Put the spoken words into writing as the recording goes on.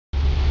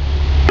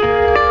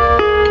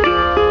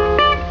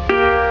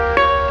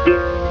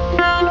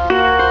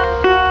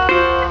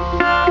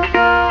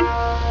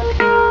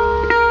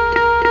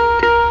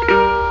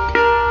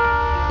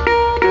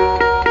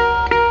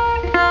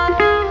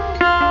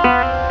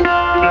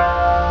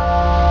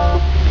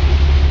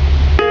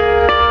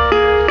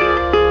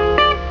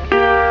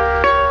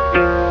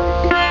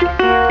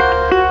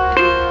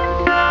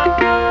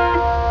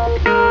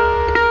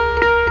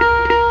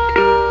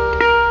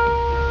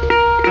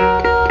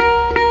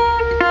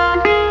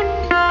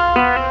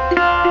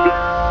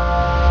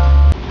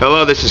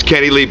Hello, this is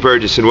Kenny Lee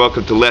Burgess and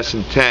welcome to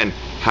Lesson 10,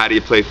 How Do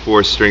You Play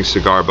 4-String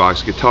Cigar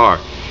Box Guitar.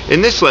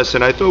 In this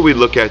lesson I thought we'd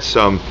look at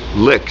some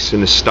licks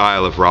in the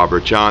style of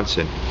Robert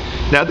Johnson.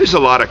 Now there's a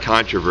lot of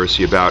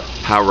controversy about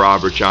how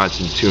Robert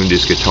Johnson tuned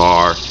his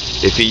guitar,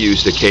 if he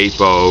used a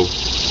capo,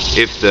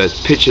 if the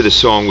pitch of the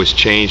song was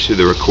changed through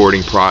the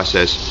recording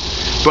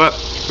process. But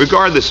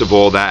regardless of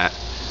all that,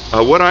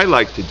 what I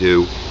like to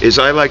do is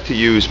I like to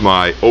use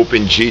my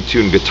open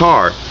G-tuned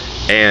guitar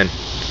and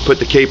put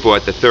the capo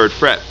at the 3rd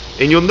fret.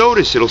 And you'll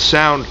notice it'll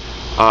sound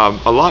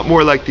a lot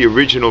more like the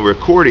original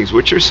recordings,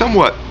 which are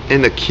somewhat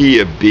in the key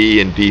of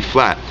B and B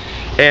flat.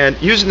 And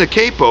using the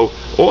capo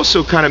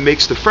also kind of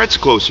makes the frets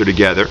closer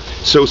together,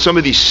 so some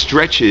of these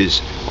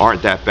stretches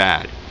aren't that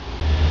bad.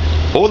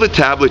 All the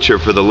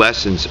tablature for the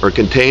lessons are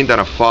contained on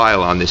a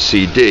file on this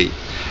CD.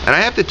 And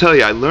I have to tell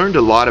you, I learned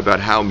a lot about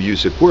how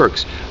music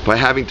works by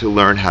having to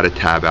learn how to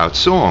tab out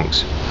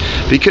songs.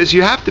 Because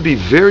you have to be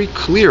very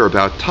clear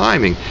about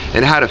timing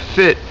and how to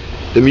fit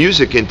the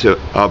music into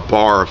a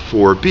bar of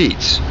 4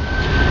 beats.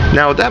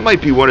 Now that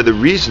might be one of the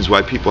reasons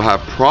why people have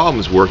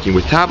problems working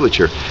with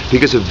tablature,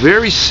 because a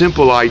very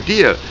simple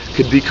idea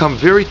could become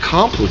very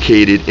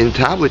complicated in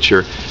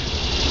tablature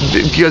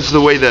because of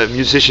the way the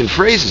musician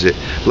phrases it.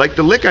 Like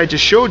the lick I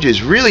just showed you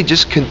is really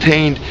just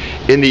contained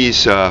in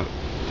these 4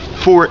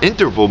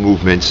 interval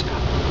movements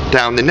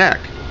down the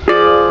neck.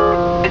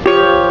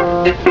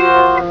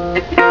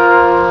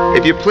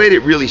 If you played it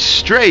really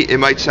straight, it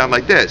might sound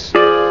like this.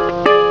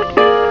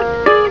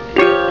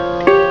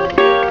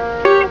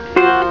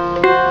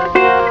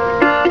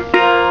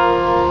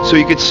 So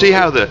you can see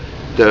how the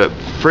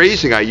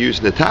phrasing I use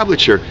in the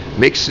tablature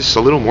makes this a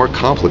little more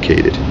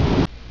complicated.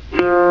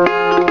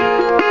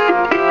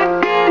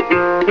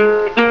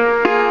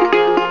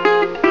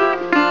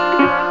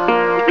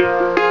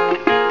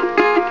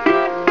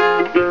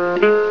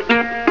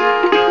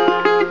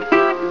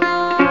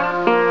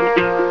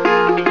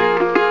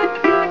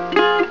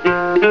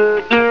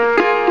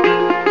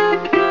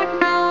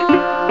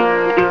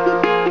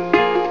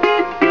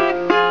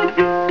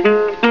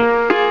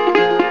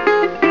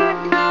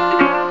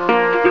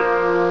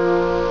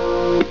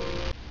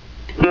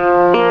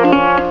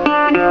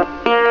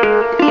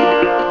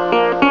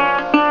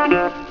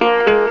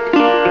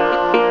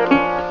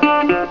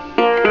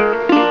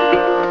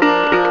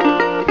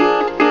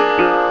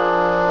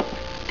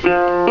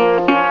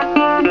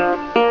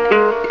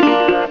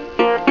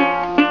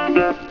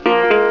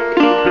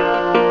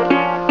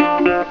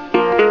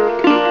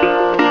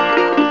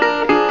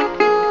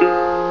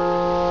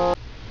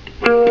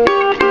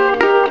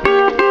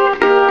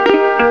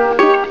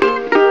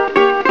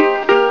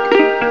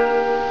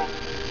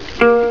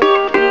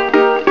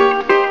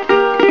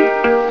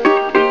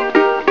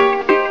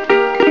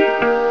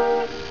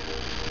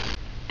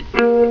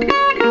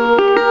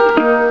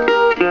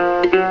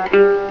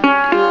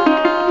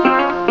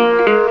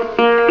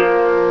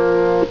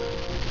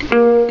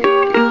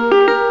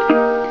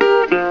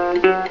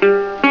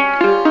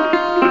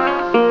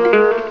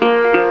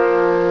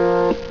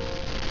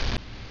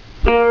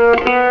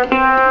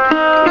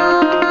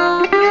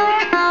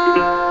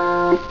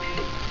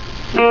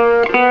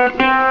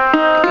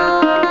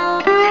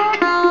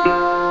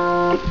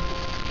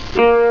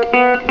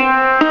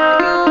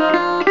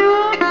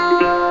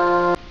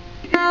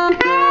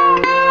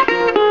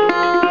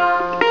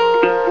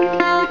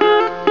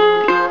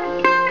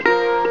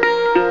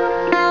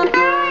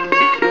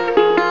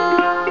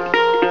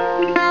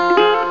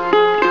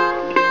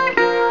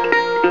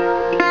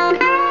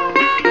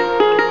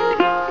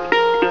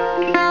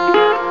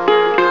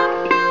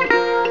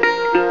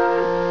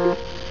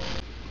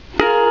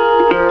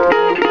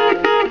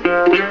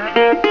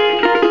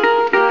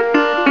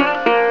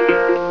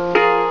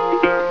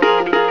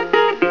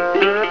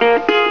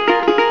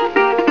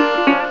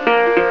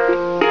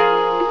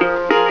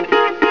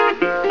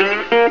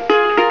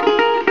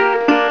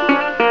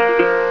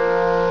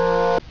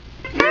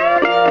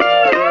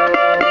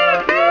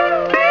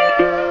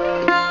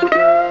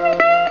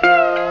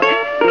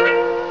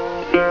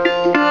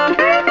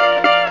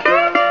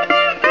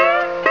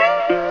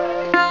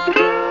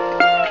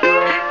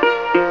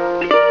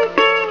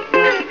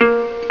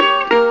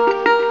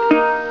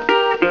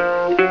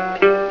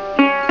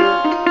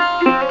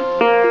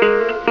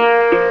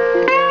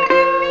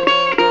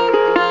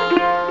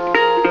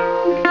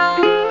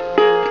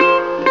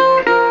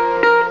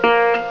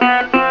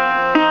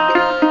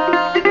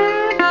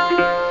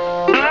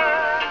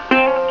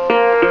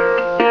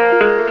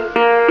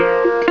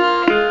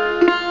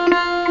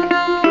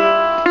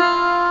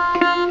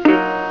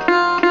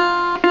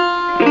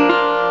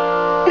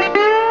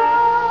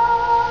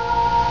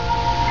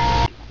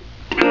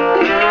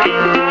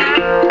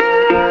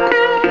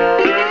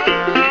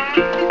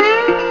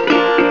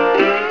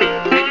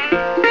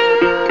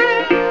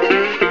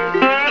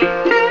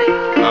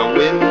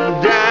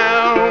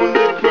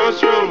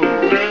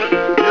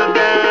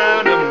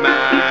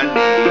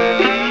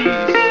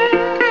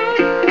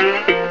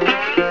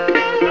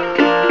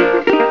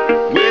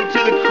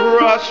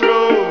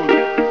 crossroad,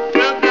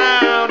 fell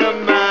down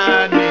on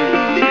my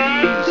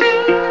knees.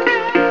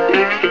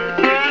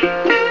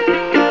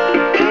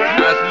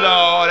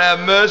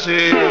 does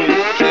it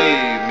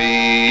save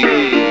me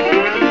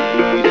from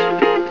blues?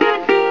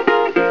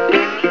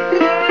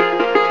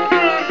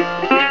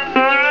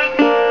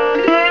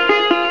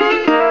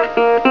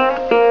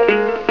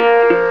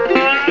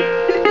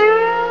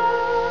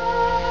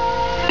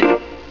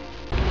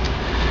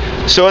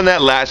 So in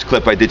that last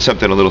clip I did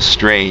something a little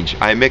strange.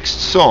 I mixed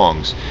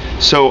songs.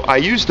 So I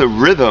used the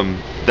rhythm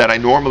that I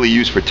normally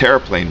use for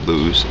Terraplane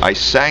Blues. I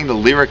sang the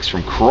lyrics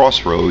from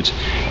Crossroads,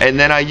 and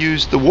then I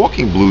used the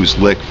Walking Blues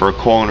lick for a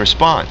call and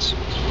response.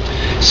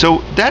 So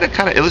that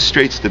kind of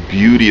illustrates the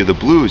beauty of the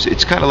blues.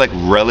 It's kind of like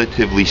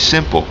relatively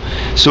simple.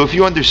 So if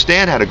you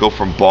understand how to go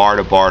from bar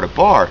to bar to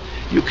bar,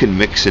 you can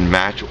mix and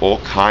match all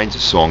kinds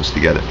of songs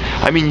together.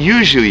 I mean,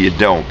 usually you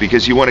don't,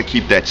 because you want to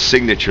keep that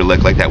signature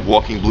lick, like that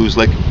Walking Blues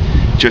lick,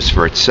 just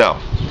for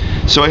itself.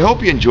 So I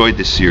hope you enjoyed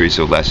this series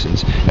of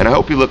lessons, and I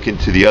hope you look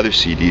into the other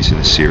CDs in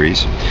the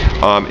series.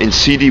 In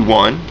CD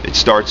 1, it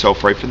starts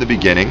off right from the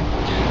beginning.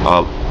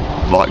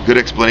 Good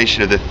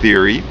explanation of the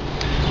theory.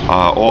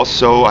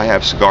 Also, I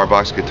have cigar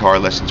box guitar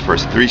lessons for a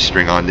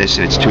 3-string on this,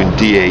 and it's tuned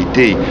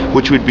D-A-D,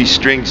 which would be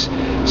strings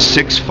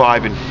 6,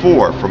 5, and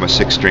 4 from a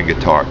 6-string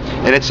guitar.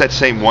 And it's that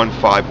same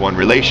 1-5-1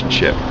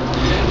 relationship.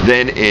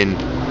 Then in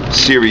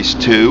Series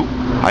 2,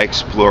 I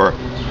explore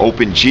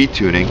open G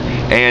tuning,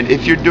 and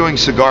if you're doing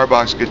cigar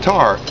box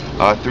guitar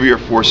 3 or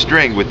 4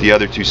 string with the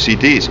other 2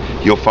 CDs,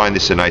 you'll find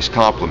this a nice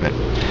complement.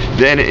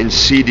 Then in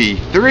CD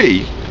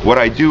 3, what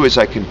I do is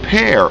I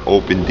compare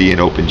open D and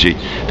open G,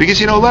 because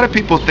you know, a lot of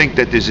people think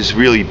that there's this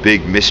really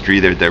big mystery,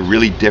 they're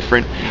really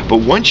different, but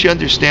once you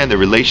understand the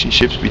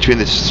relationships between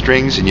the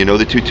strings and you know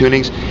the 2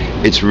 tunings,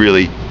 it's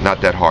really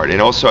not that hard.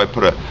 And also I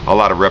put a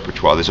lot of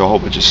repertoire. There's a whole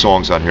bunch of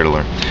songs on here to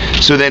learn.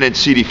 So then in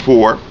CD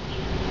 4,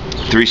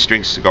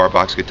 3-string cigar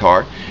box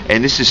guitar,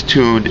 and this is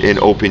tuned in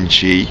open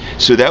G,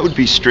 so that would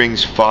be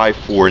strings 5,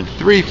 4, and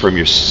 3 from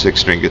your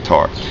 6-string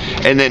guitar.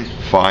 And then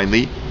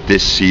finally,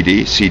 this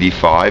CD, CD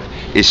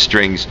 5, is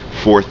strings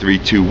 4, 3,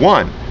 2,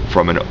 1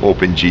 from an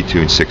open G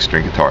tuned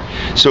 6-string guitar.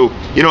 So,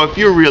 you know, if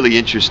you're really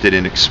interested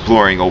in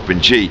exploring open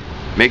G,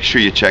 make sure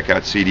you check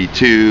out CD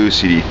 2,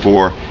 CD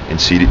 4,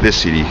 and CD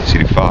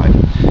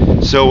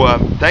 5. So,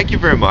 thank you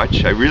very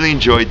much. I really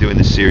enjoyed doing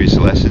this series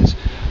of lessons.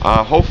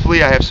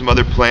 Hopefully I have some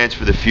other plans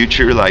for the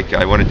future, like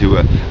I want to do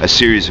a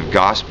series of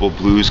gospel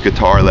blues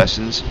guitar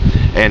lessons,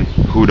 and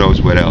who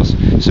knows what else.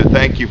 So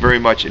thank you very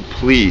much, and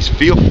please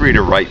feel free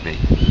to write me.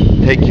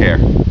 Take care.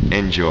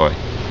 Enjoy.